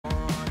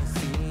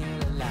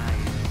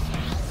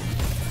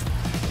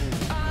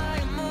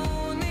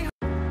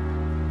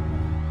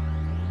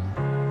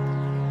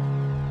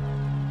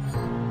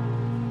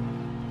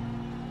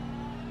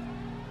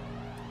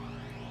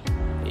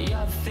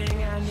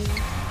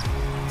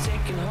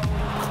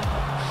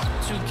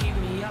you keep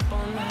me up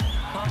all night,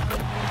 humping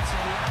me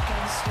till I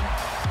can't sleep.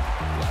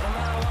 What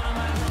am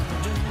I gonna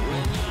do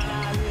when you're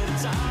not here to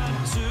talk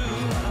to?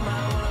 What am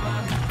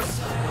I gonna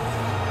say?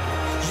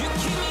 You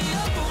keep me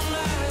up all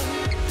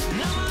night,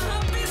 now my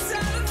heart beats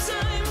out of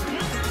time.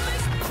 Nothing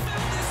makes me feel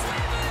this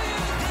way but you.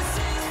 This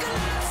is the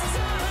last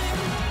time.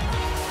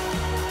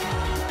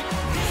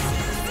 This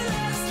is the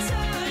last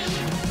time.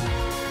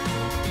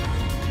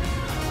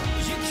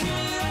 You keep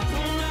me up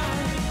all night.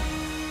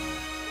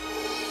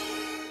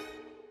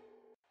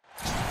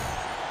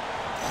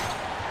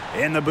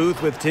 In the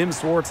booth with Tim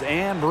Swartz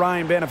and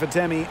Brian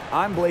Benefitemi,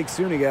 I'm Blake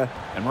Suniga,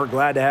 and we're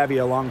glad to have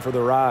you along for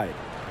the ride.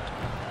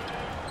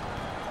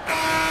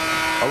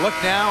 A look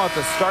now at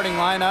the starting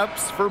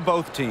lineups for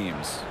both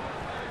teams.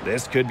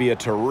 This could be a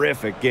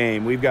terrific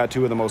game. We've got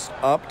two of the most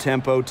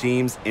up-tempo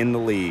teams in the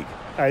league.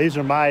 These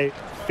are my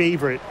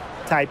favorite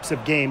types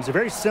of games. They're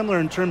very similar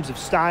in terms of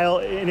style,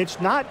 and it's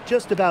not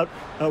just about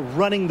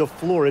running the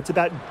floor. It's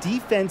about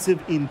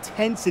defensive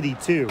intensity,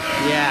 too.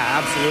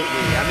 Yeah,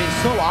 absolutely. I mean,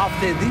 so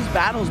often these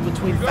battles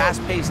between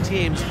fast-paced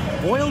teams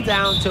boil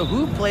down to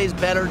who plays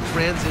better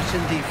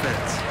transition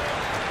defense.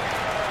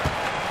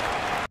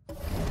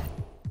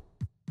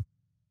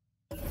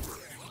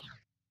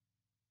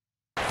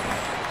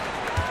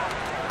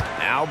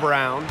 Now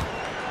Brown.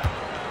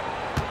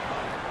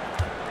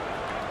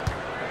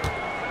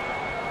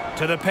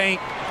 To the paint.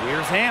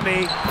 Here's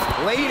Hamby.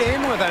 Laid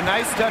in with a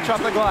nice touch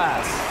off the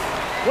glass.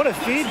 What a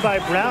feed by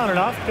Brown, and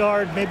off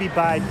guard maybe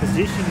by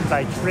position,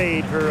 by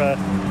trade. Her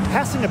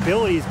passing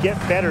abilities get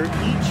better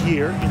each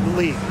year in the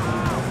league.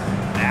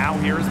 Now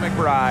here's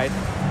McBride.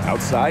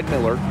 Outside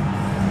Miller.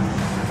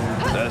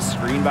 The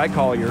screen by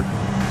Collier.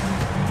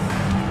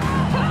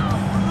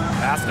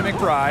 Pass to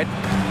McBride.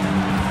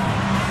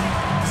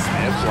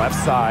 Smith left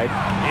side.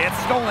 It's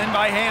stolen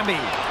by Hamby.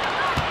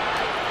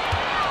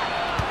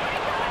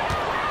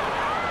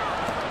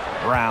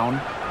 Brown.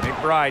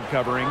 McBride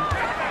covering.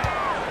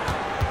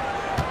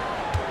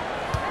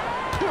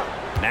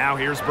 Now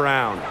here's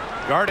Brown.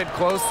 Guarded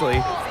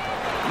closely.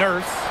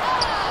 Nurse.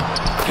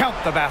 Count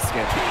the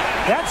basket.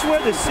 That's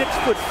where the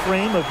 6-foot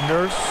frame of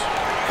Nurse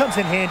comes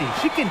in handy.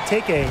 She can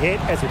take a hit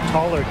as a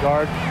taller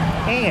guard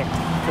and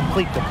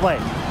complete the play.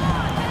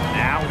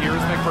 Now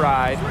here's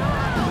McBride.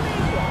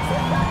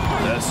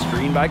 The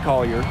screen by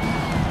Collier.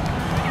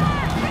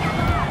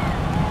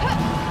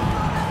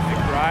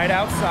 McBride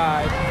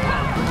outside.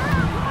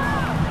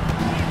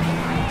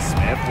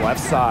 Smith left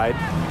side.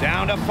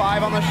 Down to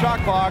 5 on the shot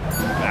clock.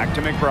 Back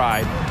to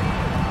McBride.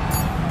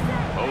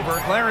 Over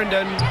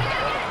Clarendon.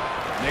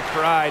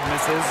 McBride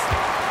misses.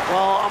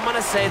 Well, I'm going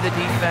to say the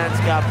defense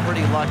got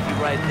pretty lucky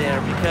right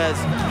there because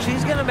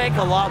she's going to make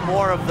a lot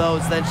more of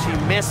those than she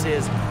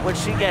misses when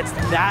she gets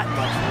that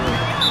much room.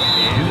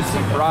 And it's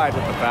McBride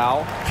with the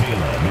foul.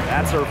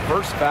 That's her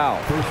first foul.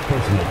 First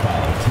personal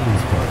foul,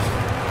 team's first.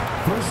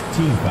 First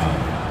team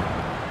foul.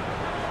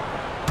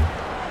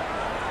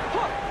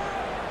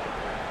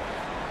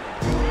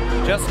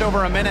 Just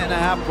over a minute and a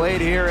half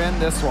played here in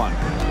this one.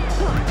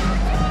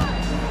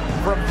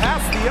 From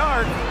past the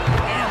arc,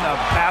 And the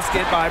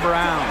basket by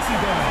Brown.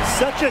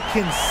 Such a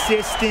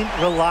consistent,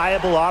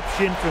 reliable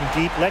option from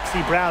deep.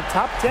 Lexi Brown,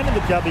 top 10 in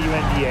the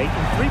WNBA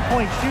in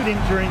three-point shooting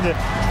during the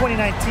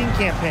 2019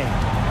 campaign.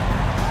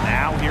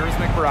 Now here's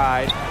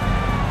McBride.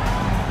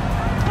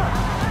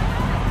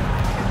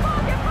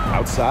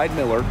 Outside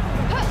Miller.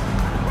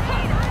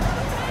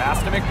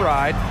 Pass to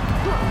McBride.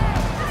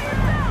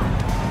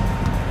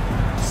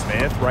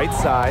 Smith, right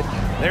side.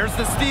 There's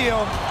the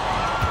steal.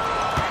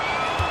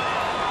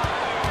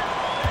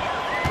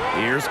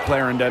 Here's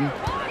Clarendon.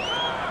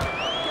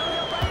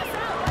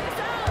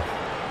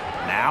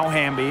 Now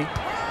Hamby.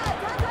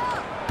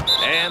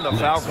 and the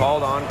foul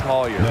called on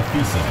Collier.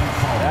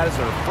 That is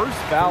her first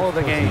foul of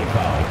the game.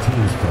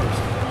 Team's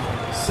first.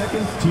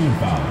 Second team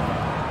foul.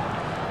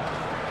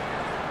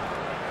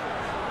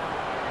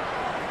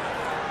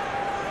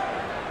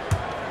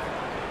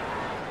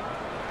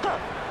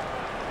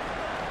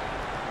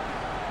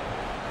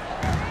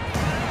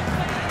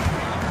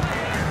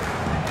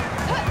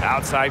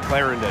 Outside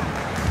Clarendon.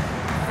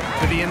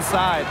 To the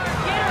inside.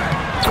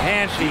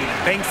 And she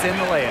banks in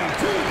the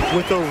layup.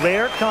 With a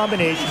rare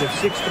combination of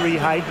 6'3"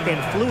 height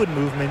and fluid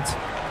movements,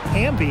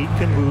 Hamby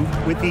can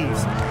move with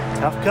ease.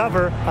 Tough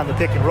cover on the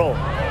pick and roll.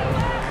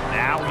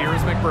 Now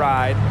here's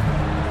McBride.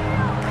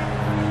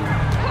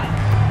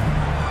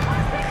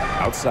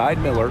 Outside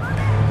Miller.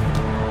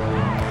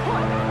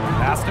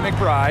 Pass to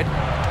McBride.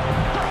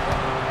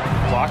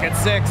 Clock at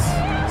 6.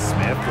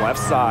 Smith left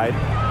side.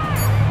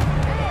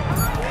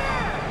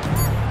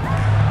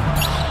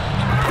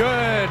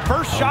 Good.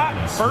 First shot,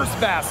 first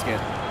basket.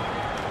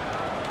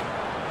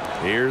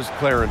 Here's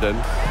Clarendon.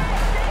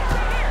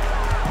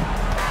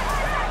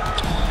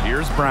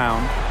 Here's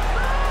Brown.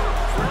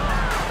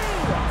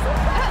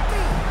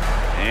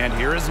 And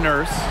here is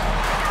Nurse.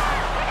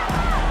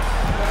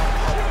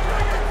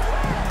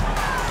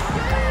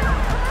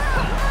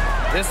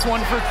 This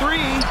one for 3.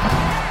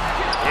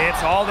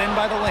 It's hauled in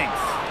by the Lynx.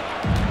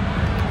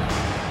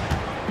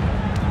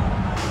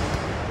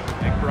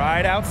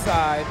 McBride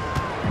outside.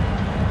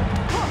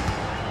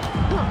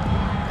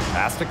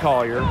 Pass to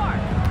Collier.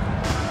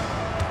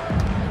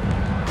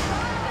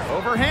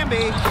 Over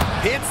Hamby.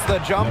 Hits the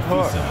jump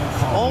hook.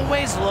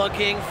 Always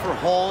looking for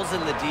holes in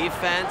the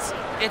defense.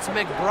 It's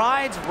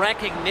McBride's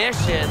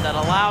recognition that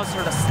allows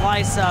her to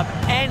slice up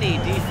any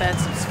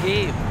defensive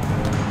scheme.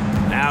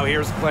 Now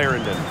here's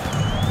Clarendon.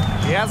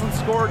 She hasn't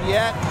scored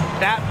yet.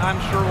 That, I'm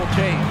sure, will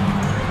change.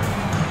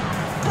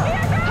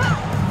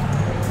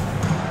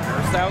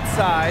 First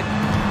outside.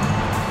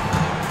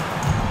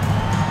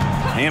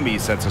 Hamby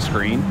sets a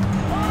screen.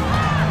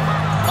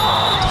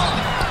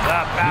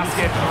 The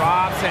basket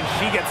drops, and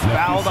she gets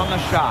fouled on the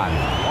shot.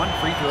 One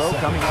free throw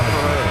coming up for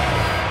her.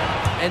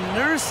 And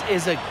Nurse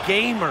is a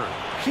gamer.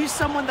 She's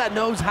someone that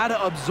knows how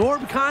to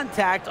absorb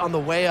contact on the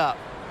way up.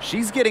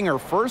 She's getting her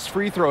first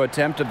free throw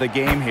attempt of the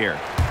game here.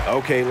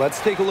 Okay, let's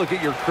take a look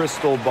at your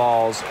crystal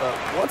balls.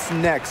 What's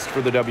next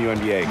for the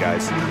WNBA,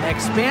 guys?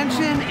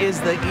 Expansion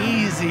is the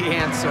easy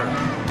answer.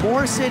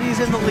 More cities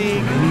in the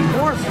league,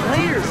 more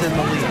players in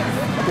the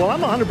league. Well,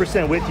 I'm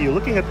 100% with you.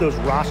 Looking at those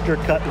roster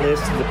cut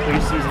lists in the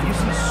preseason, you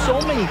see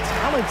so many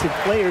talented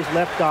players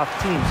left off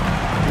teams.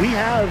 We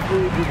have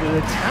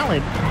the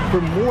talent for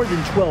more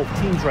than 12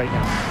 teams right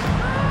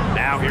now.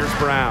 Now here's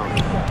Brown.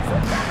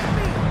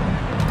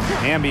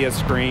 Hamby a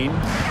screen.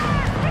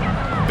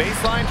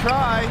 Baseline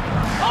try.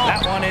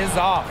 That one is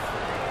off.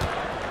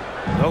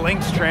 The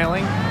Lynx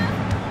trailing.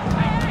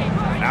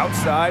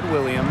 Outside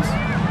Williams.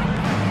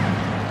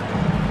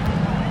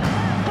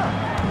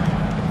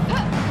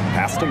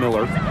 Pass to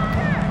Miller.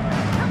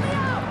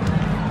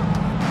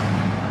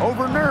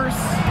 Over Nurse.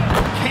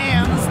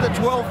 Cans the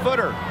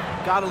 12-footer.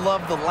 Gotta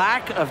love the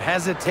lack of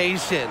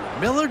hesitation.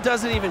 Miller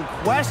doesn't even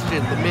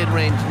question the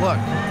mid-range look.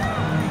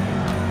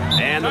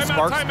 And the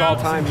Sparks call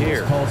time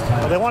here.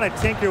 Well, they want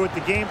to tinker with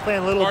the game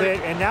plan a little bit,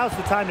 and now's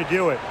the time to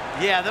do it.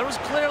 Yeah, there was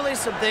clearly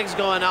some things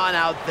going on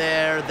out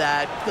there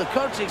that the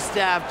coaching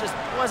staff just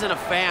wasn't a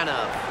fan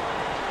of.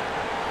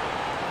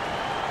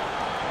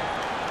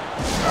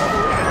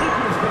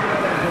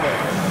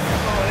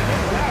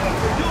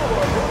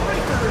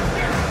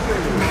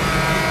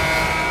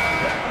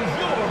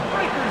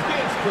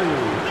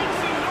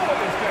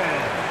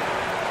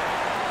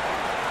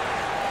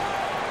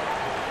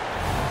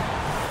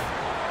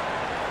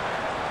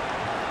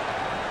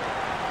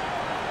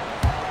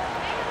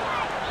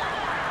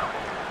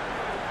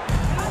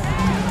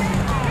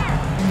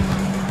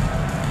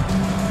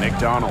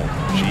 McDonald.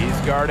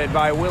 She's guarded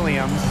by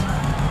Williams.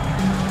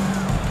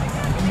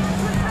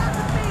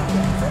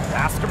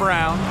 Pass to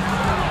Brown.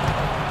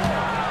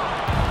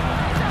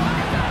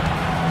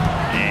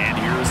 And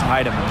here's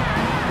Heidemann.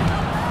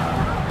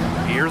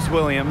 Here's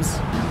Williams.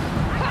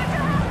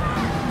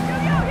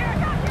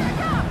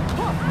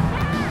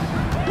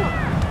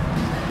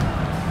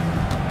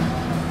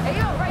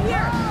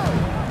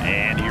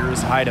 And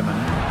here's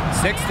Heidemann.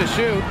 6 to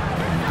shoot.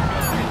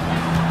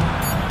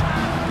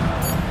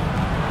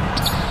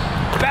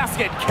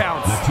 Basket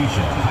counts.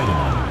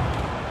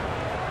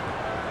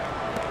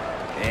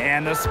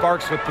 And the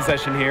Sparks with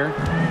possession here.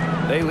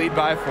 They lead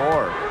by 4.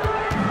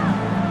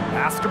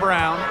 Pass to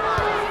Brown.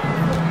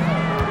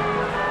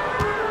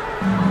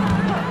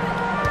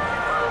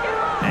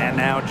 And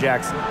now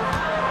Jackson.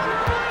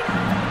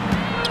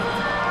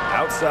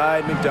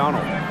 Outside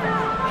McDonald.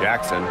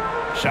 Jackson.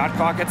 Shot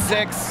clock at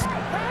 6.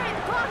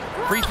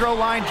 Free throw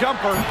line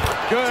jumper.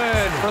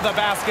 Good for the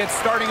basket.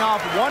 Starting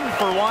off 1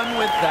 for 1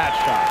 with that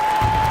shot.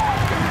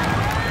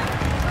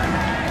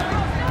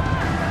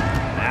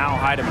 Now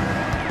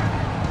Heidemann.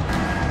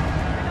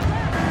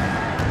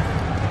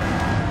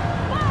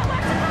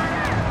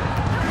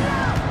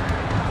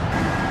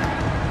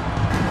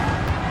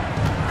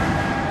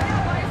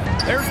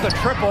 There's the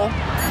triple.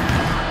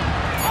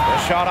 The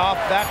shot off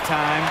that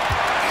time.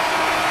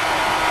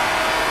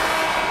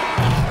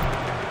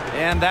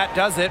 And that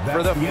does it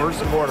for the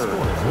first quarter.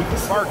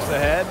 Sparks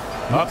ahead,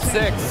 up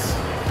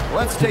 6.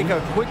 Let's take a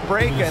quick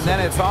break, and then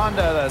it's on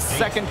to the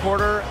second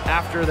quarter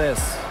after this.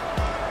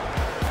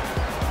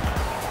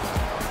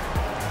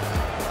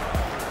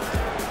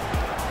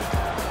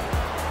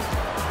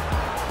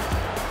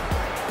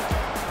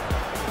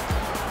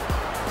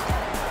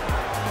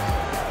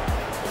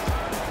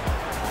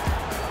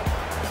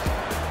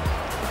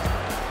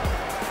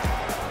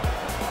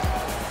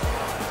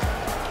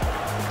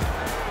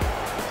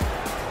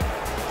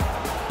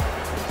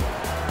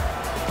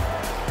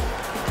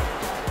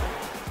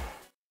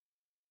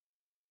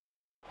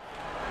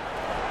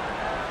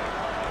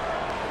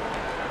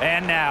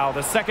 And now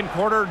the second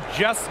quarter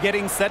just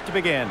getting set to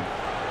begin.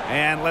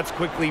 And let's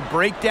quickly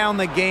break down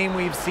the game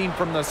we've seen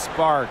from the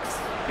Sparks.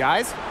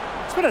 Guys?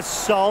 It's been a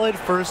solid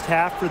first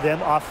half for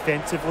them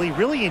offensively,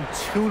 really in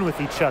tune with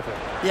each other.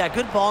 Yeah,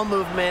 good ball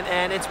movement,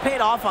 and it's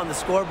paid off on the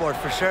scoreboard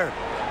for sure.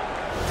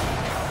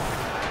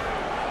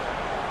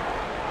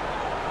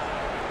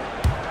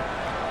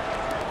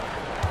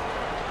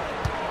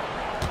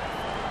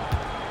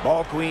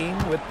 Ball Queen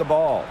with the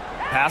ball.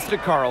 Pass to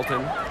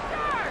Carlton.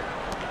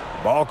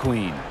 Ball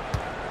Queen.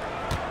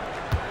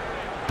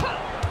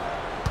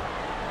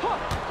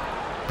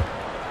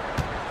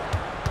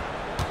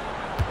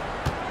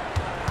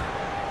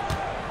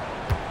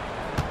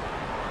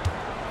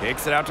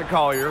 Kicks it out to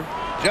Collier.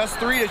 Just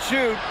 3 to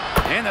shoot,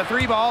 and the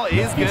 3 ball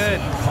is good.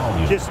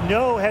 Just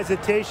no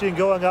hesitation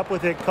going up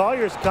with it.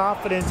 Collier's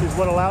confidence is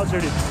what allows her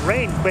to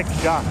drain quick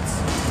shots.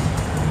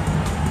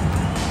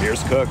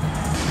 Here's Cook.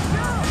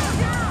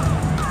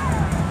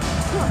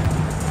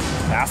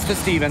 Pass to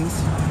Stevens.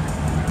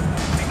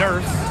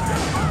 Nurse.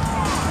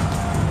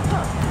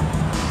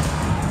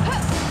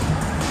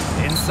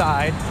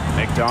 Inside,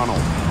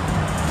 McDonald.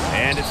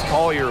 And it's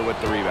Collier with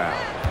the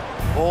rebound.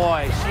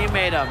 Boy, she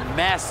made a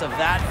mess of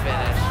that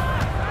finish.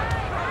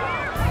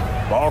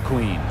 Ball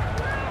queen.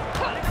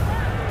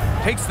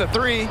 Takes the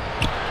 3.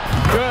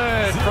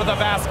 Good for the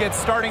basket,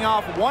 starting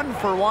off 1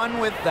 for 1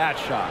 with that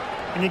shot.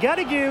 And you got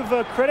to give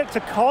credit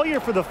to Collier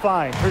for the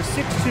find. Her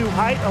 6'2"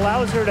 height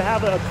allows her to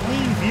have a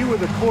clean view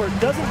of the court,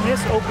 doesn't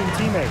miss open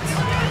teammates.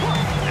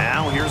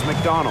 Now here's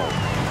McDonald.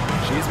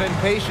 She's been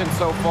patient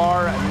so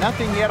far,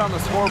 nothing yet on the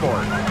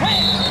scoreboard.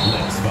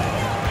 Let's foul.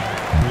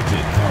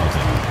 Bridget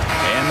Carlton.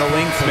 And the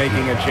Lynx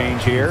making a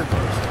change here.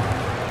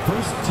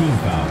 First team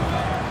foul.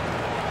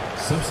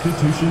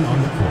 Substitution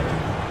on the court.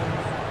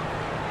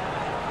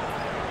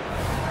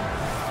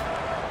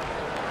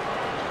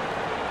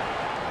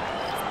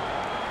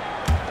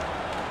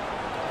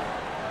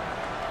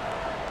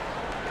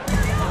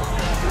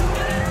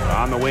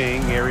 On the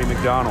wing, Ari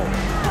McDonald.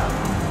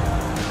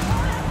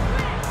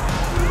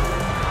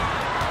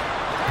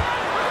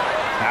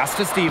 Pass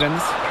to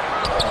Stevens.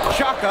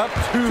 Chalk up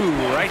 2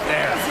 right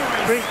there.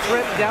 Great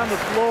trip down the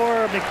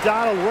floor.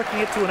 McDonald working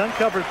it to an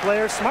uncovered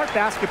player. Smart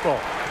basketball.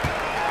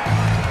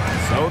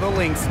 So the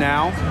Lynx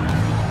now,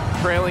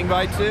 trailing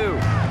by 2.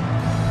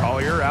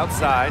 Collier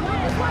outside.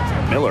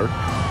 Miller.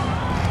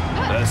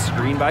 The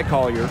screen by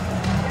Collier.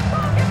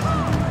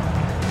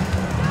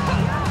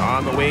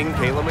 On the wing,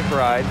 Kayla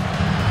McBride.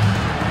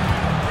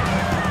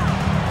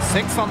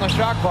 6 on the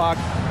shot clock.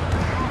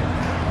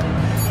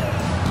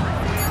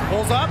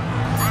 Pulls up.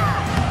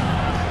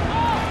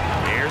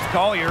 Here's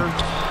Collier.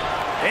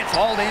 It's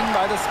hauled in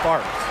by the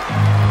Sparks.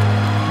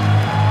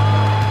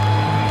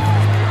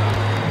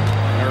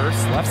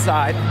 Nurse, left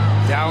side,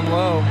 down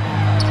low.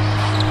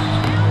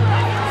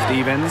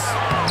 Stevens.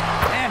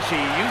 And she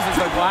uses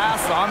the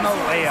glass on the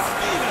layup.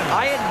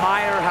 I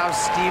admire how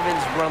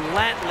Stevens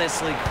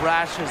relentlessly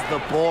crashes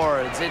the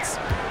boards. It's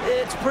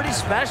pretty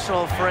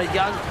special for a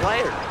young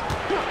player.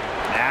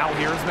 Now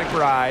here's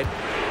McBride.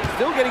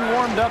 Still getting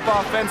warmed up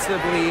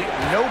offensively.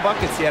 No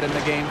buckets yet in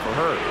the game for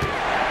her.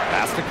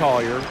 Pass to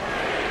Collier.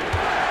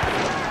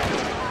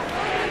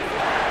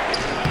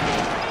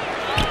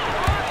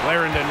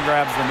 Clarendon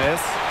grabs the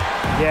miss.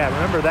 Yeah,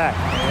 remember that.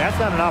 And that's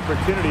not an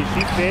opportunity.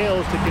 She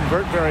fails to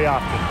convert very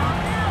often.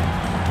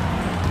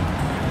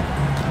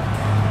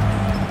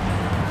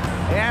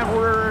 And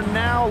we're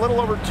now a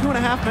little over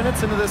 2.5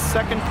 minutes into this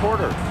second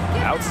quarter.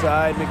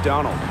 Outside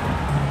McDonald.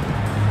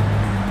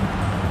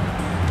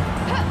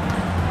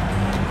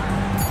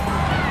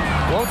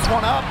 Floats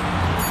one up.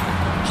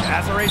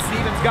 Desiree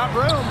Stevens got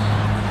room.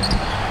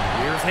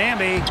 Here's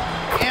Hamby.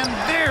 And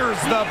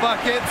there's the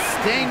bucket.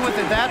 Staying with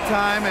it that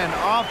time. And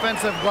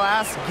offensive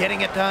glass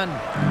getting it done.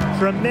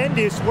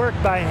 Tremendous work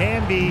by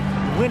Hamby,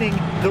 winning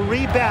the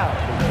rebound.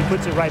 He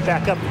puts it right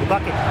back up to the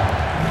bucket.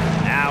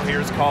 Now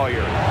here's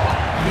Collier.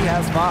 He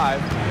has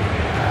 5.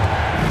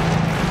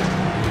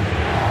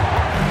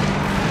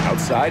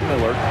 Outside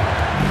Miller.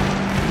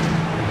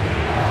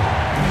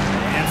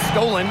 And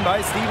stolen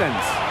by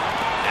Stevens.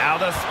 Now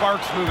the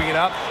Sparks moving it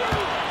up.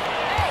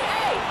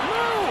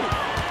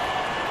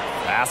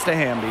 Pass to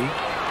Hamby.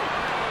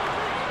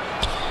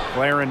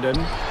 Clarendon.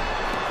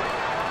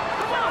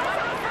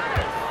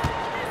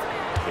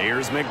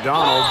 Here's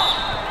McDonald.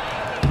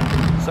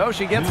 So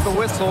she gets the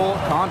whistle.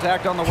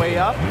 Contact on the way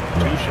up.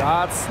 2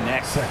 shots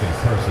next. Second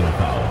personal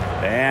foul.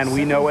 And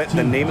we know it.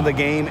 The name of the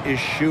game is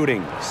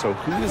shooting. So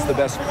who is the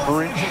best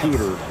current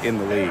shooter in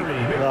the league?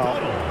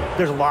 Well,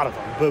 there's a lot of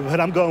them, but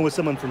I'm going with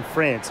someone from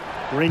France.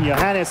 Rin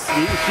Johannes,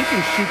 she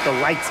can shoot the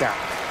lights out.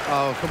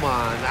 Oh, come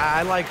on.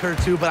 I like her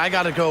too, but I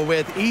got to go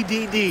with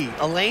EDD,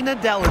 Elena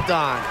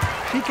Deladon.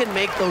 She can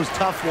make those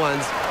tough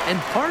ones, and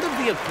part of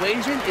the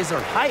equation is her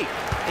height.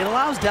 It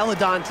allows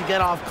Deladon to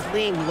get off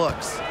clean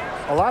looks.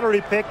 A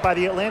lottery pick by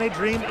the Atlanta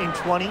Dream in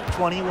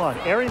 2021.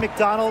 Ari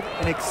McDonald,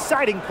 an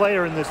exciting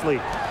player in this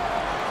league.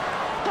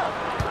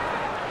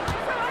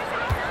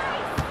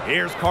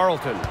 Here's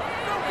Carlton.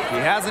 He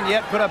hasn't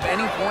yet put up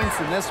any points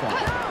in this one.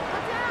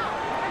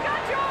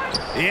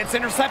 It's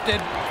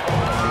intercepted.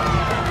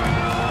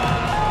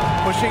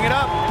 Pushing it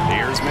up.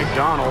 Here's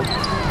McDonald.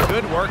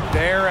 Good work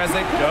there as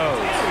it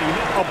goes.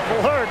 A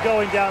blur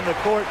going down the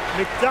court.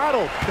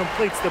 McDonald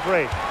completes the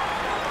break.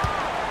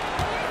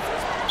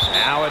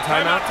 Now a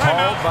timeout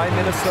called by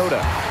Minnesota.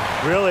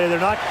 Really, they're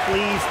not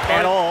pleased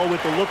at all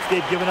with the looks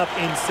they've given up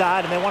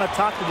inside, and they want to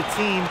talk to the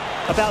team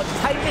about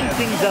tightening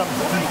things up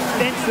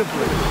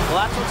defensively.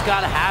 Well, that's what's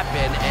got to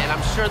happen, and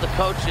I'm sure the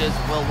coaches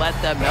will let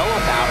them know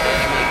about it.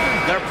 I mean,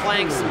 they're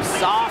playing some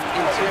soft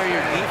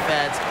interior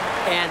defense,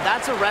 and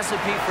that's a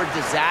recipe for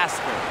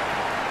disaster.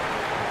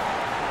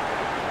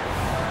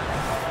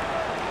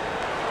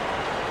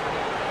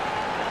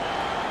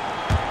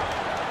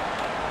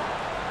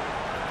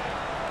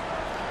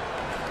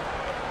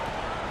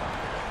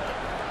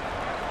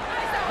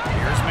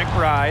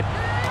 McBride.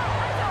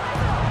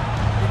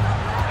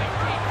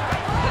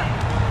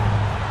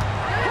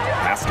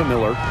 Pass to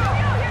Miller.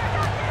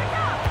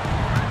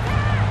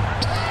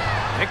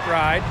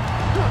 McBride.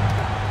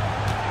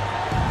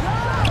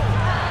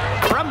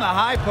 From the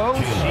high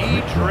post,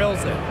 she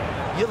drills it.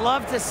 You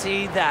love to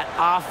see that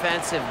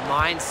offensive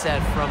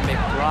mindset from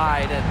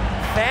McBride, and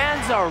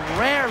fans are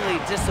rarely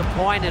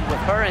disappointed with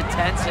her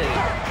intensity.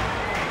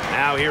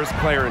 Now here's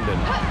Clarendon.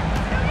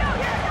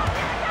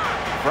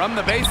 From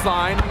the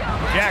baseline,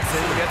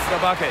 Jackson gets the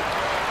bucket.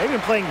 They've been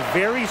playing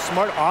very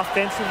smart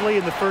offensively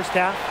in the first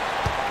half.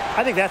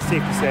 I think that's safe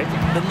to say.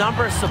 The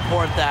numbers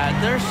support that.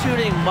 They're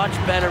shooting much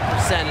better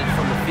percentage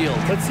from the field.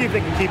 Let's see if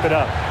they can keep it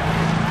up.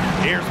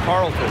 Here's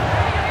Carlton.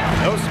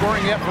 No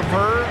scoring yet from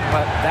her,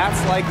 but that's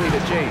likely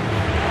to change.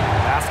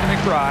 Pass to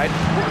McBride.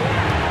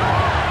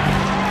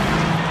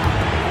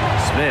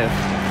 Smith,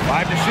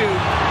 5 to shoot.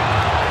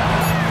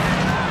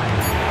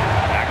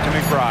 Back to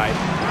McBride.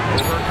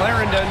 Over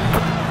Clarendon,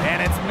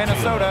 and it's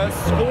Minnesota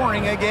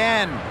scoring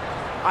again.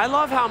 I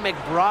love how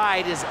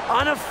McBride is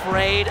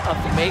unafraid of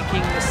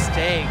making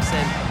mistakes,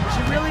 and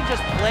she really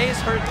just plays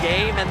her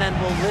game and then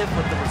will live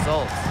with the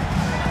results.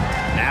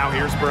 Now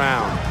here's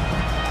Brown.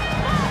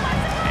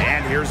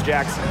 And here's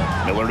Jackson.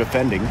 Miller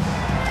defending.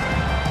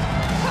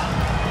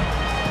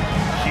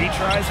 She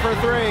tries for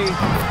 3.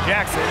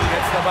 Jackson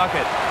gets the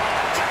bucket.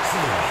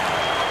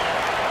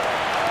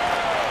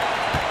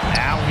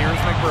 Now here's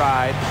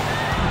McBride.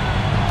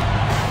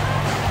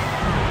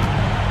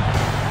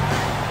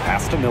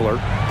 Pass to Miller.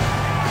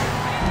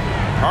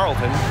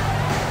 Carlton.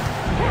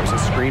 There's a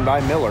screen by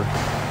Miller.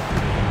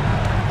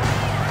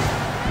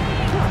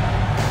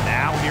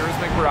 Now here's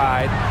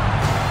McBride.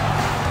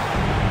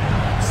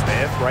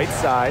 Smith, right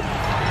side.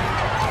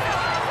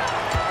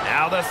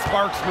 Now the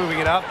Sparks moving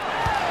it up.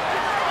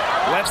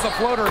 Lets the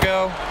floater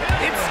go.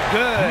 It's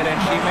good,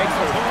 and she makes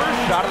her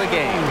first shot of the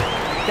game.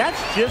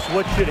 That's just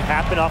what should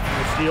happen off of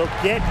the steal.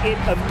 Get it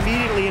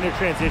immediately into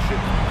transition.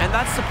 And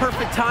that's the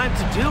perfect time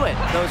to do it.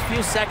 Those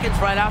few seconds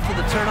right after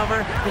the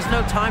turnover, there's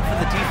no time for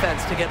the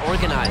defense to get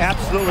organized.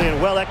 Absolutely,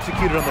 and well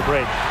executed on the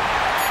break.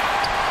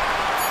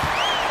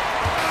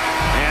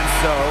 And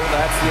so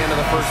that's the end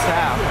of the first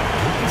half.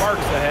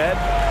 Sparks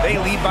ahead. They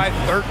lead by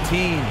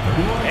 13.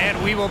 And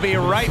we will be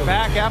right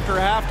back after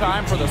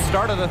halftime for the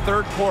start of the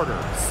third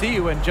quarter. See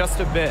you in just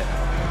a bit.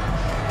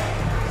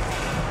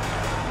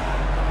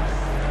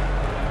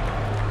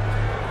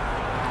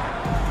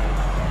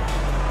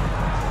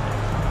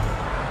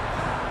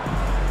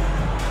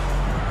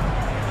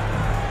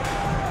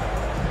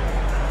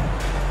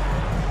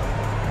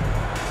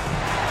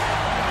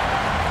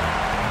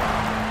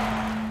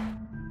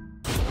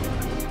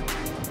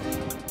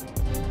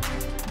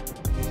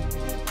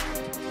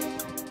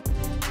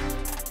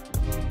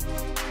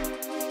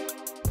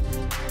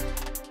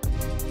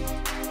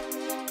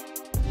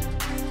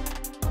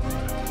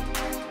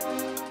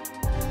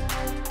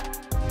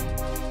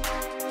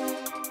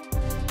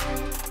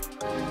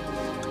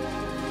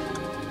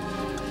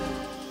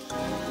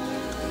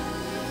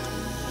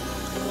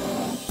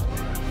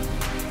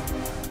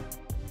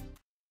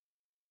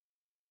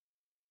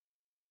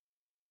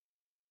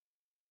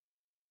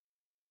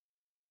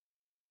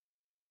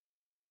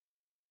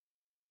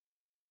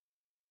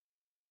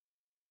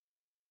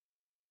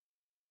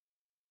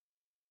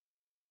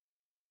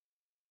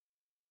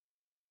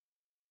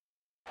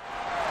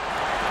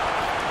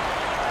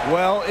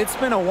 Well, it's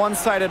been a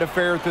one-sided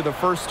affair through the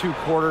first 2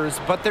 quarters,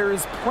 but there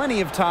is plenty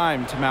of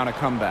time to mount a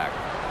comeback.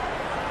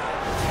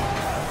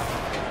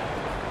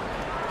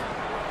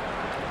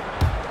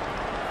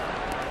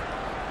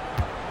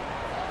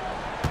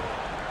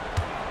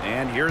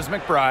 And here's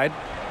McBride.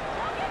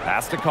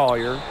 Pass to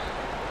Collier.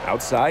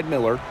 Outside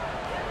Miller.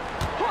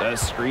 The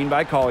screen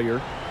by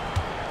Collier.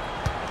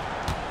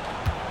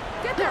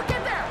 Get there,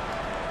 get there!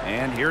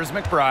 And here's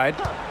McBride.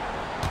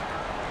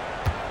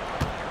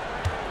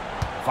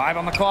 5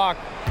 on the clock.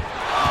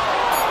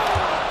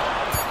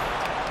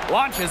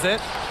 Launches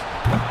it.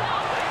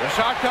 The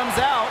shot comes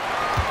out.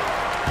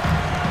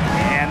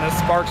 And the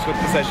Sparks with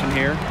possession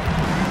here.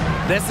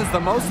 This is the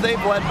most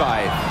they've led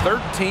by,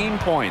 13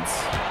 points.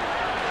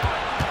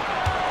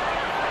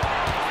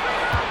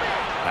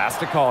 Pass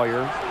to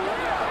Collier.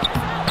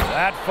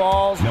 That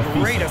falls.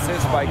 Great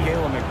assist by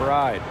Kayla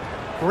McBride.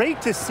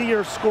 Great to see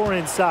her score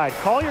inside.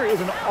 Collier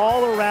is an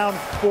all-around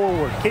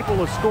forward,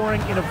 capable of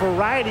scoring in a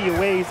variety of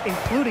ways,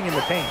 including in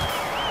the paint.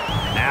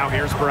 Now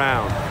here's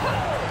Brown.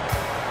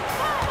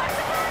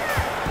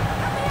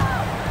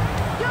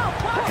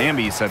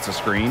 Hamby sets a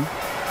screen.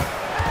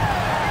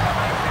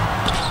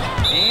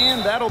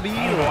 And that'll be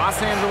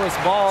Los Angeles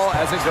ball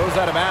as it goes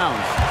out of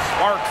bounds.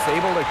 Sparks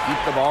able to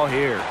keep the ball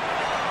here.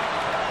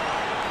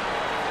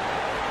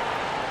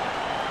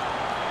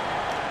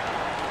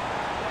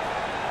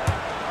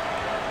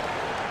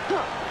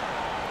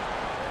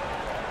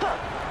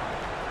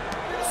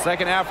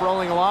 Second half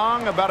rolling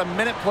along, about a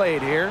minute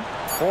played here.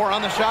 4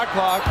 on the shot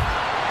clock.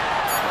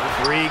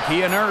 For 3,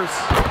 Kia Nurse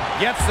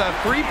gets a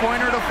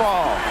 3-pointer to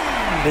fall.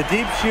 The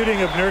deep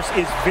shooting of Nurse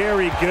is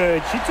very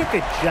good. She took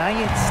a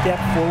giant step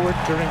forward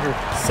during her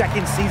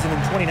second season in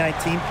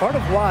 2019, part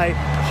of why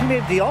she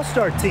made the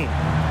All-Star team.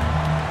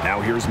 Now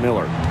here's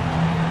Miller.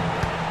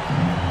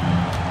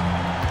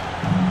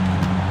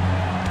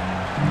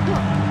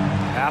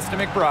 Pass to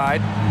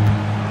McBride.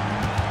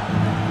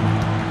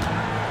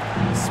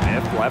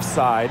 Smith left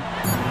side.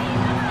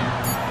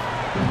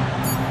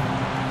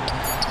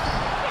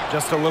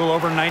 Just a little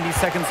over 90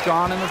 seconds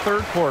gone in the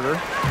third quarter.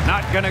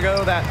 Not going to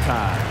go that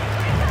time.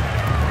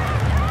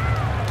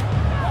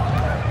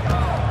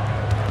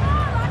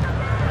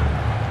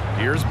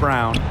 Here's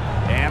Brown.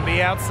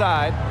 Amby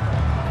outside.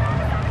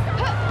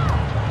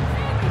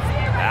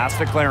 Pass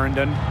to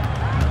Clarendon.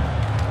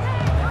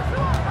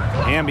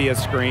 Amby a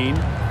screen.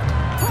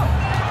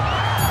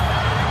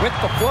 With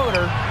the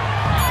floater.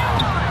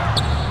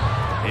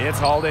 It's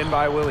hauled in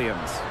by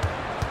Williams.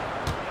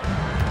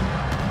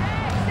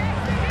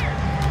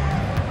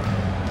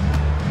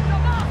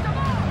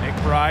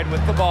 McBride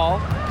with the ball.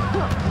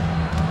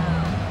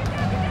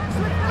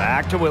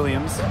 Back to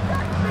Williams.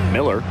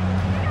 Miller.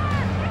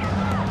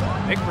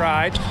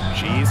 McBride.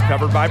 She's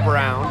covered by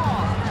Brown.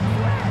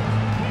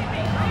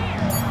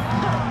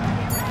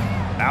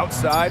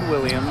 Outside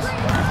Williams.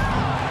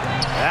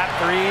 That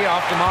three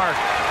off the mark.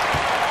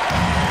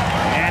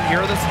 And here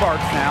are the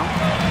Sparks now.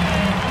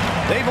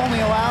 They've only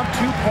allowed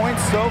 2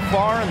 points so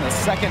far in the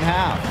second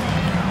half.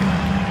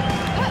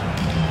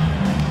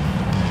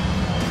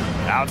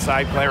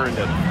 Outside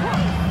Clarendon.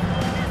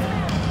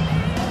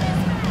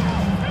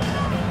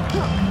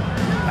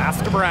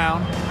 Pass to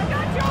Brown.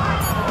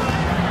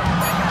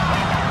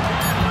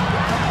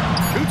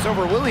 Shoots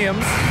over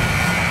Williams.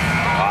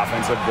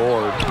 Offensive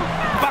board.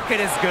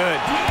 Bucket is good.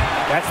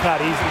 That's not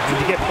easy.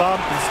 When you get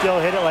bumped and still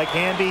hit it like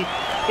Amby,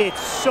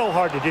 it's so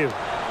hard to do.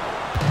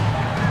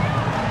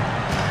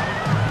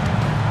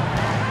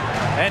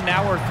 And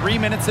now we're 3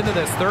 minutes into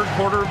this third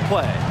quarter of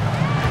play.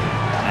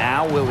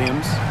 Now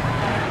Williams.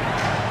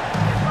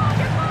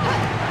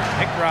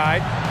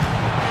 McBride.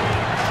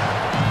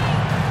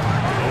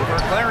 Over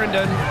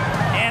Clarendon.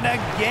 And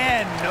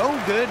again, no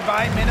good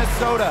by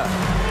Minnesota.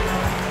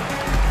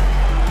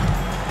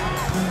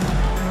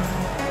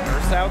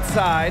 Nurse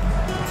outside.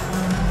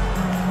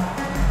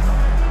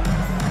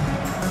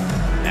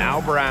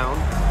 Now Brown.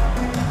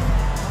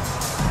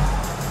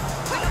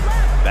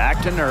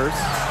 Back to Nurse.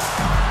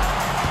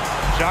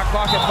 Shot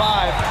clock at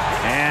 5.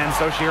 And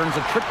so she earns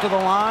a trip to the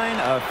line.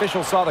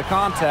 Official saw the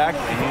contact,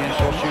 and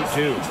she'll shoot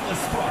 2.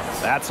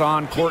 That's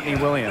on Courtney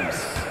Williams.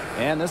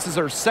 And this is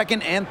her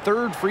second and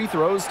third free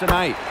throws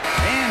tonight.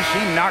 And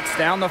she knocks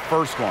down the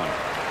first one.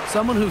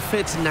 Someone who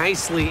fits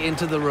nicely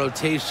into the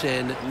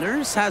rotation.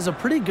 Nurse has a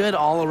pretty good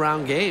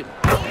all-around game.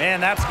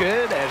 And that's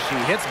good as she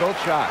hits both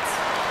shots.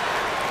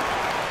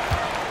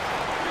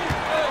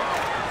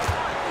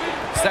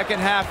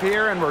 Second half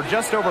here, and we're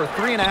just over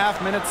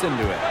 3.5 minutes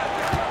into it.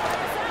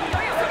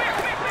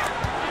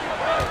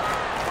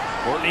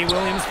 Courtney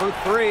Williams for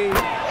 3.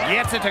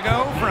 Gets it to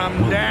go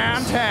from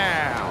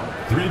downtown.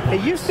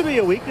 It used to be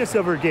a weakness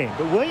of her game,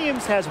 but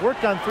Williams has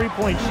worked on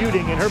three-point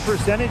shooting, and her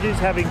percentages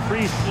have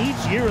increased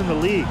each year in the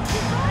league.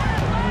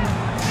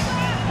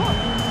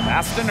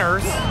 Pass to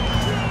Nurse.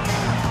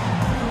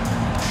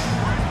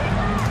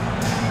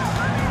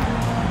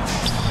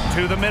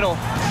 To the middle.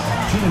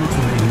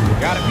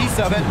 Got a piece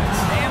of it.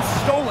 And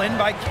stolen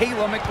by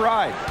Kayla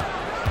McBride.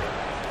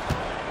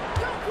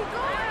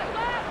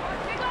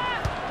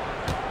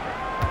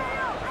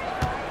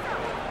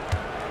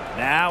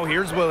 Now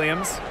here's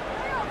Williams.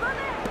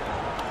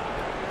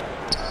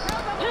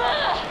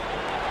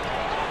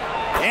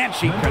 And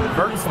she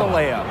converts the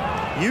layup.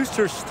 Used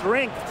her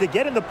strength to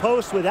get in the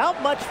post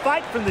without much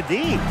fight from the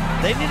D.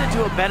 They need to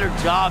do a better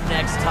job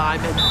next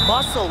time and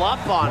muscle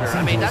up on her.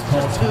 I mean, that's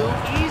just too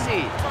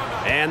easy.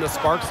 And the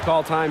Sparks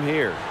call time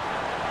here.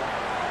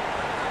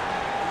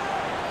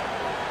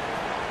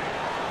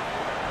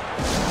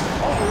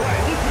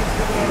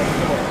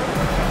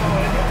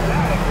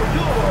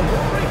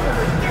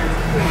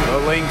 The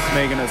Lynx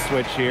making a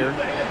switch here.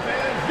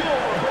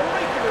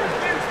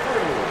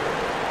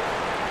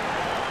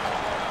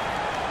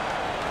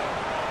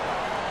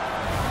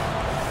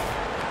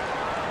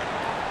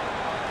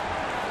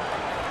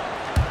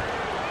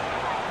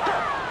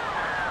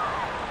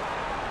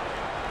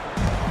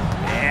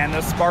 And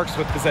the Sparks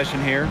with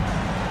possession here.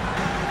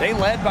 They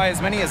led by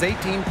as many as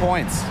 18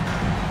 points.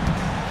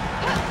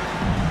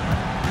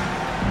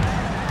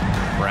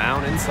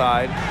 Brown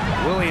inside.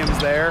 Williams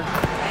there.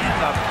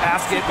 And the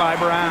basket by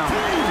Brown.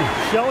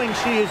 Showing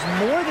she is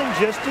more than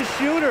just a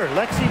shooter.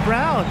 Lexi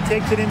Brown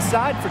takes it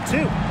inside for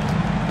 2.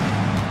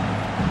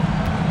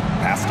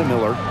 Pass to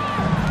Miller.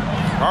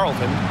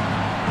 Carlton.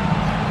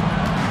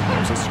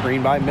 There's a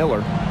screen by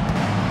Miller.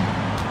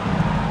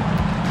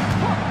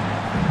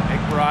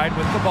 McBride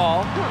with the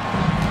ball.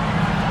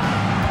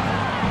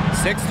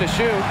 6 to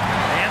shoot.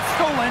 And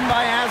stolen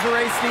by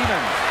Azare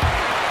Stevens.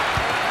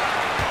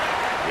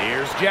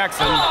 Here's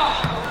Jackson.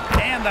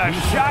 And the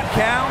shot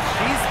count.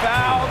 She's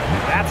fouled.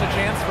 That's a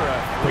chance for a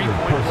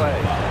 3-point play.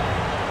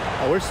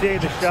 We're seeing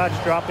the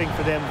shots dropping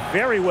for them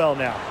very well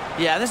now.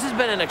 Yeah, this has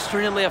been an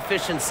extremely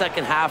efficient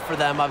second half for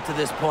them up to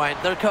this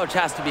point. Their coach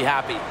has to be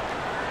happy.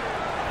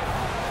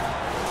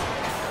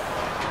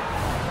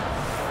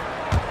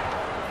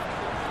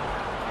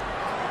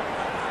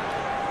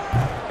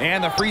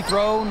 And the free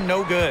throw,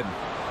 no good.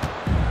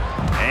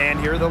 And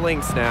here are the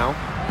Lynx now.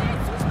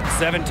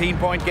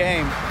 17-point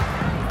game.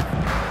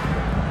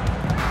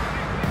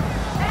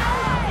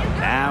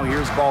 Now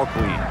here's ball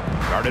queen,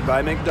 guarded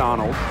by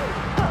McDonald.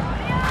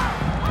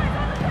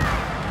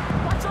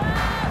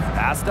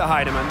 Pass to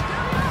Heidemann.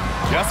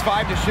 Just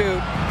 5 to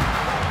shoot.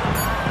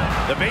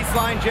 The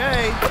baseline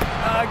J.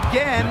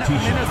 Again,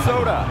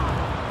 Minnesota.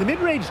 The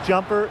mid-range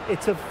jumper,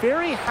 it's a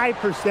very high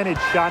percentage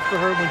shot for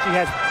her when she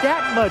has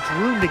that much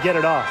room to get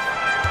it off.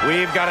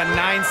 We've got a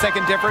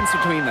 9-second difference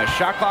between the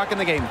shot clock and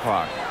the game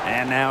clock.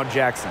 And now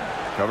Jackson,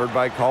 covered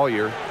by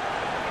Collier.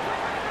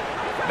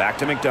 Back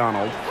to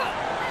McDonald.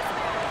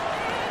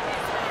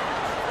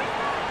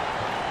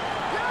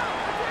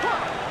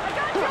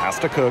 Pass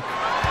to Cook.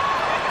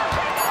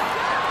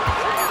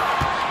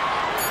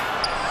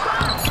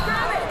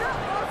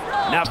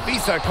 Now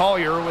Fisa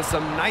Collier with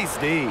some nice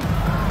D.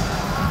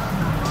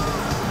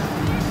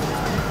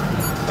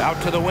 Out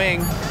to the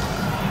wing.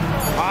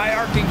 High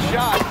arcing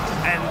shot.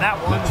 And that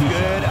one's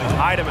good.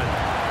 Heidemann.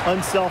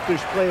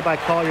 Unselfish play by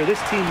Collier.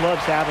 This team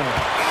loves having her.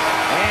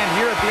 And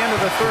here at the end of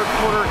the third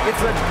quarter,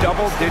 it's a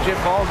double-digit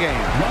ball game.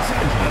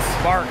 The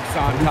Sparks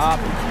on top.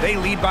 They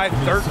lead by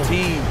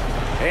 13.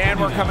 And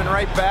we're coming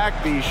right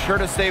back. Be sure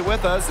to stay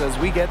with us as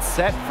we get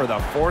set for the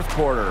fourth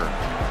quarter.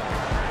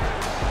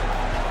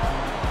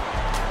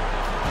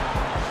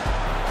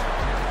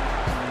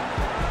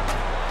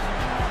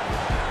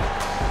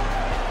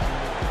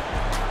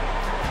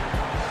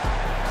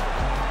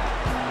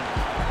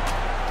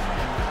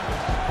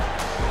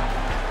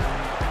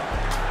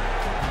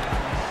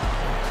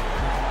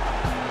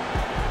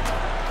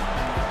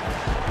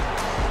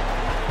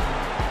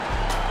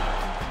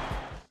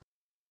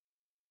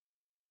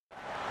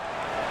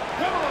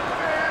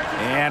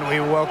 And we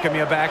welcome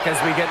you back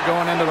as we get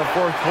going into the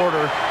fourth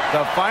quarter.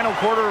 The final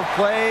quarter of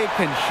play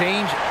can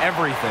change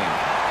everything.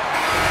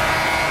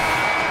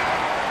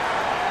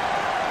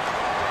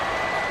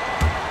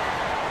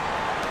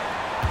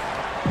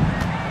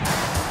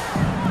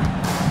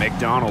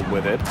 McDonald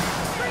with it.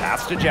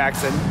 Pass to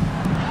Jackson.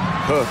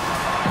 Cook.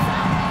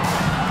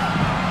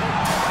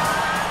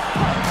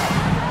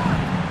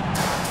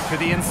 To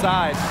the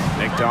inside.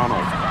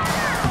 McDonald.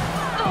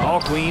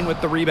 All Queen with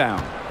the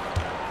rebound.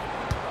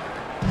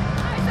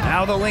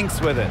 Now the Lynx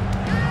with it.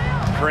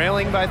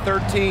 Trailing by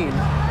 13.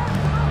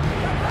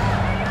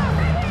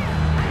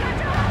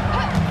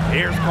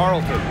 Here's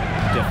Carlton.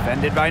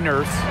 Defended by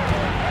Nurse.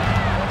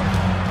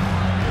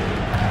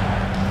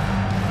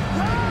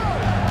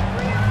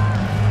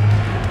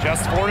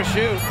 Just 4 to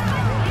shoot.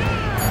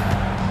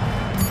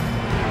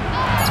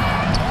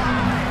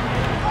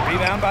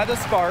 Rebound by the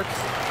Sparks.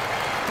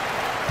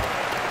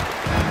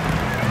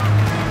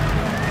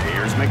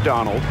 Here's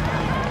McDonald.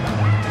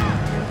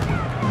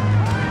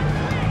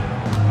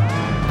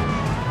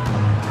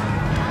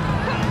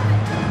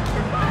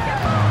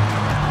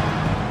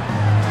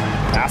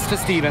 Pass to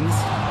Stevens.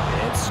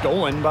 It's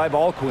stolen by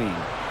Ball Queen.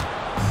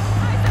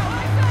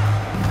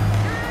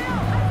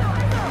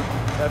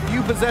 A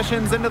few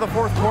possessions into the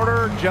fourth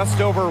quarter, just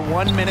over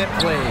 1 minute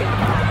played.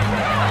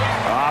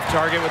 Off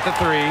target with the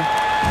 3.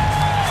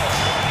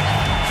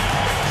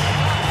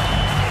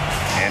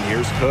 And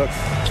here's Cook.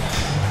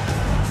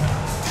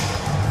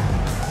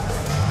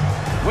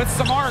 With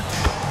some arc,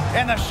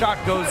 and the shot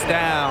goes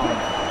down.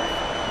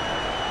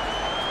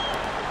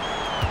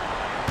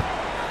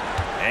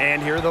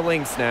 And here are the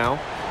Lynx now.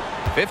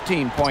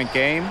 15-point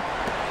game.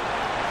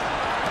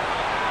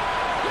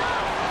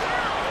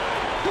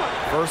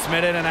 First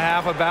minute and a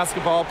half of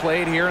basketball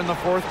played here in the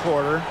fourth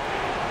quarter.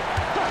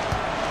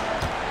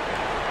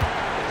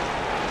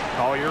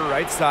 Collier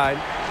right side.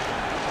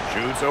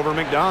 Shoots over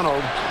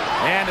McDonald.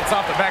 And it's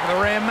off the back of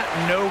the rim.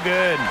 No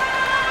good.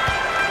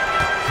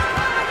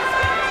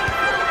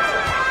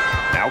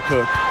 Now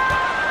Cook.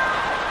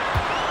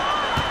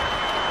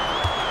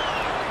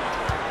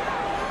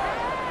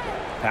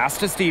 Pass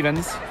to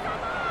Stevens.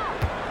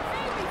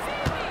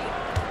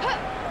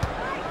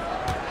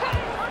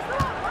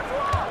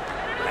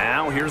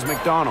 Now here's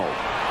McDonald,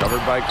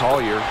 covered by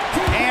Collier.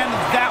 And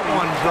that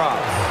one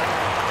drops.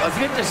 A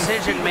good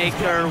decision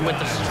maker with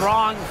a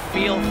strong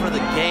feel for the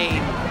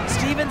game.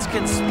 Stevens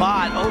can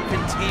spot open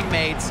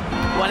teammates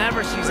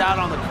whenever she's out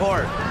on the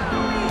court.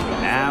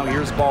 Now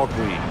here's Ball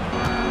Queen.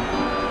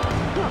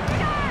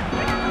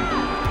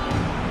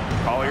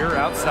 Collier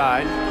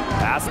outside.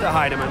 Pass to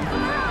Heidemann.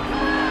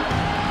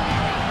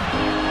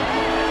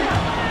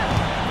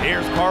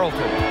 Here's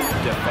Carlton,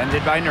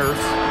 defended by Nurse.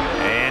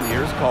 And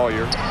here's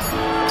Collier.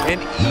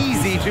 An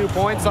easy 2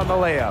 points on the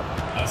layup.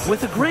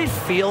 With a great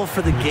feel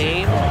for the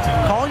game,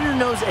 Collier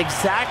knows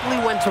exactly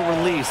when to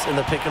release in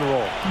the pick and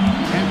roll.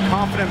 And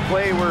confident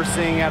play we're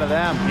seeing out of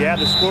them. Yeah,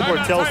 the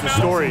scoreboard tells the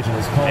story.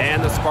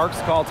 And the Sparks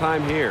call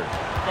time here.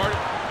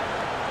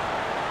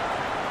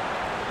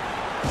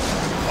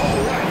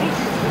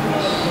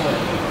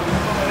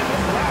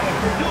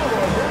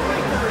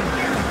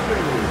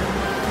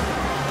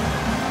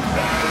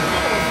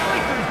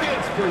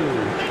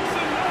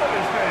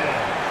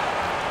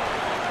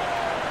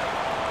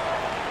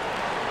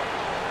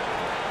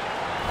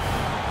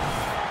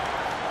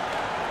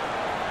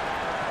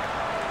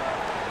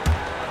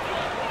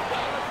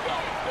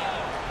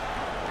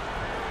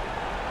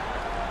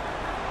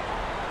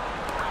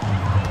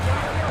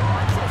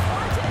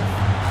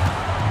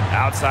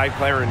 Outside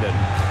Clarendon.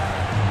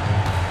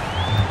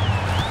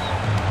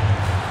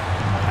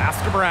 Pass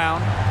to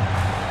Brown.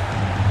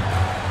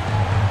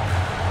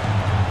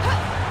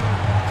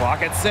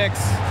 Clock at 6.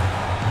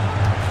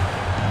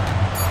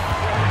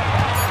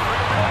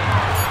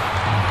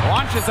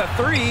 Launches a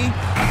 3.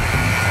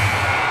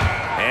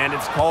 And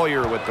it's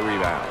Collier with the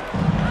rebound.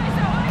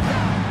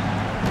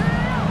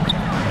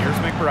 Here's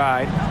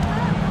McBride.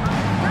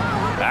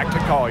 Back to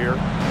Collier.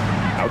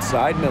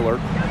 Outside Miller.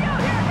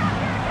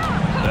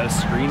 The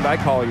screen by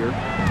Collier.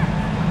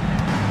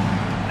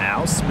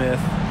 Now Smith.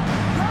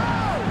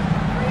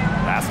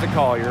 Pass to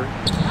Collier.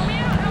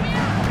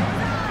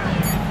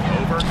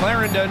 Over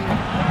Clarendon.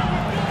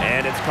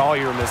 And it's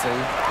Collier missing.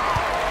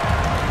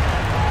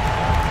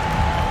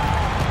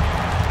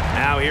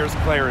 Now here's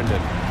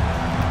Clarendon.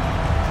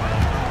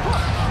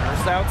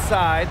 Nurse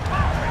outside.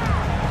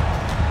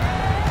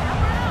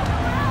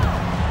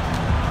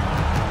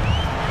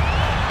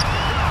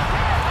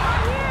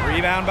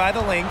 Rebound by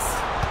the Lynx.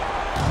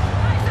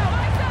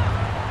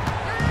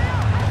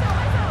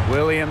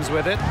 Williams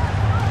with it.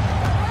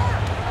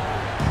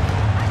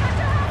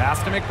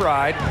 Pass to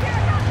McBride.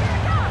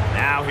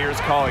 Now here's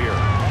Collier.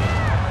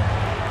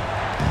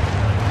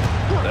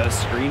 The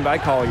screen by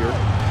Collier.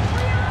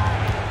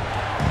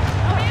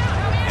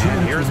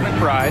 And here's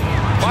McBride.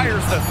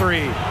 Fires the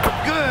 3.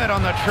 Good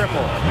on the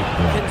triple.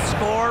 Can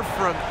score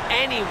from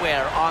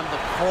anywhere on the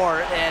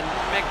court, and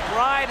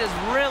McBride has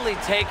really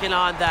taken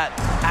on that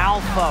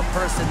alpha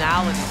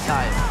personality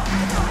type.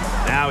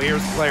 Now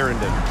here's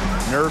Clarendon.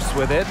 Nurse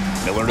with it.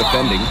 Miller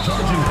defending.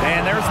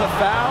 And there's the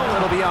foul.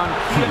 It'll be on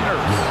Kia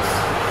Nurse.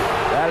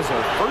 That is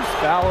her first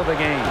foul of the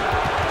game.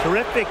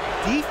 Terrific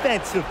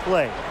defensive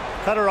play.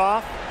 Cut her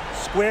off,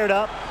 squared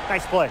up.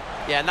 Nice play.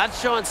 Yeah, and that's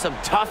showing some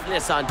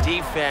toughness on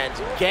defense.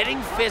 Getting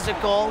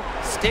physical,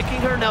 sticking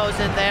her nose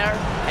in there,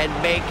 and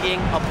making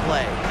a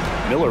play.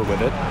 Miller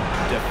with it.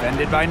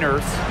 Defended by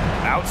Nurse.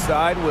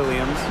 Outside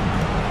Williams.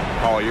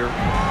 Collier.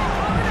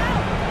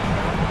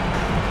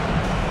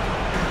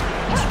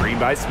 Screen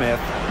by Smith.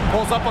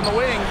 Pulls up on the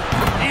wing.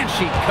 And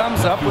she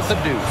comes up with the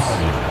deuce.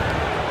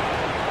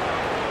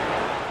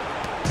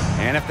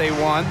 And if they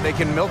want, they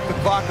can milk the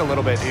clock a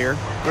little bit here.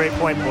 Great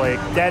point, Blake.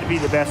 That'd be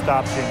the best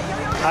option.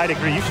 I'd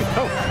agree. You should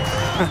coach.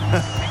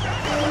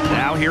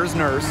 Now here's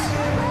Nurse.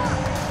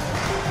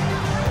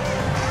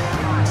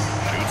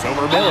 Shoots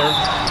over Miller.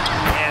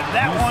 And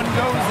that one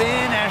goes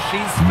in as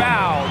she's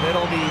fouled.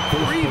 It'll be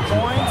 3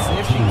 points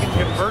if she can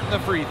convert the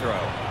free throw.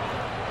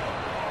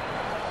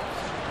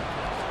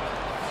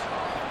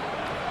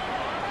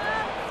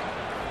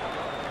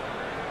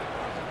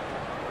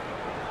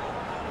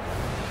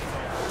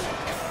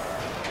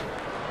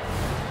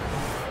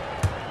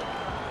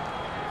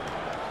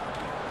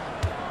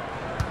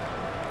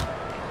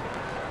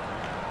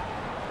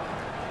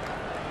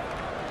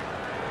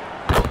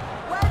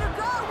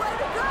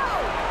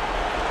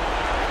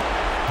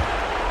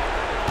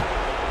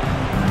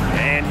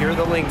 Here are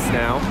the Lynx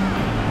now.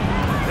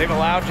 They've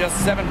allowed just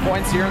 7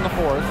 points here in the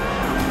 4th.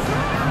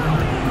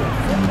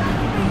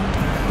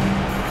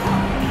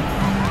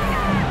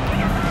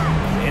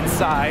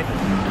 Inside.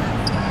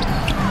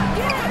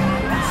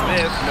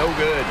 Smith, no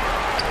good.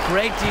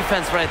 Great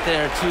defense right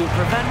there to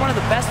prevent one of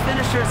the best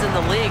finishers in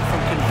the league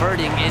from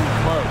converting in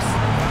close.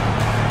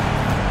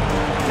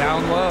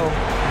 Down low.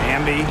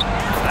 Amby.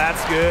 That's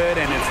good,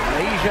 and it's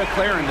Lasia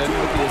Clarendon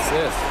with the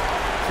assist.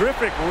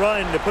 Terrific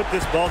run to put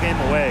this ball game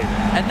away.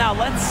 And now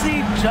let's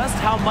see just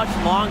how much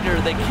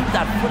longer they keep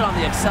that foot on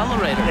the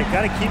accelerator. They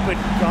got to keep it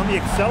on the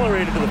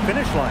accelerator to the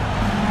finish line.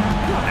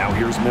 Now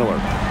here's Miller.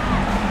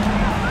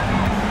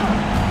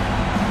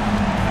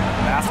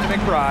 Pass to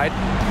McBride.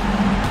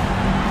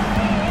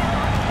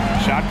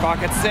 Shot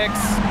clock at 6.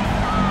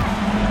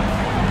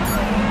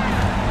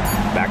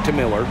 Back to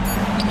Miller.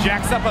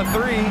 Jacks up a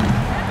 3.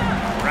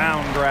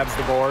 Brown grabs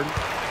the board.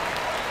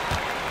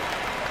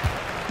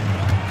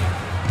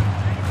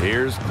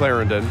 Here's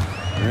Clarendon.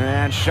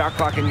 And shot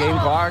clock and game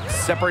clock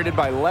separated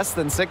by less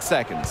than 6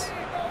 seconds.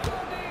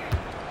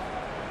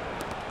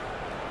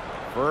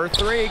 For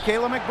 3,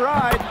 Kayla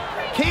McBride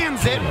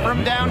cans it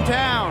from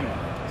downtown.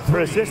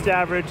 Her assist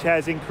average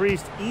has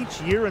increased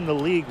each year in the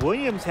league.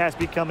 Williams has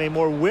become a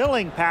more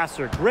willing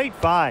passer. Great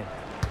find.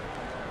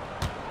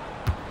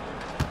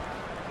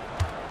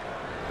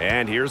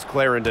 And here's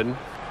Clarendon.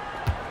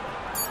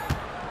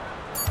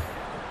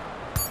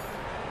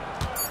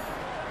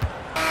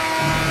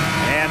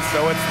 And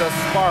so it's the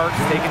Sparks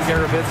taking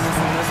care of business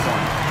in this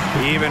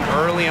one. Even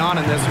early on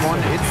in this one,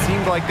 it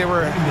seemed like they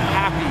were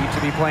happy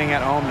to be playing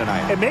at home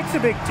tonight. It makes a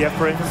big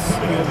difference.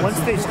 Once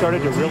they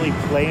started to really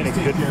play in a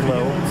good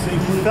flow,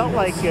 it felt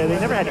like they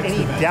never had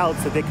any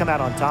doubts that they come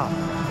out on top.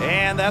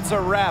 And that's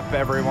a wrap,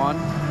 everyone.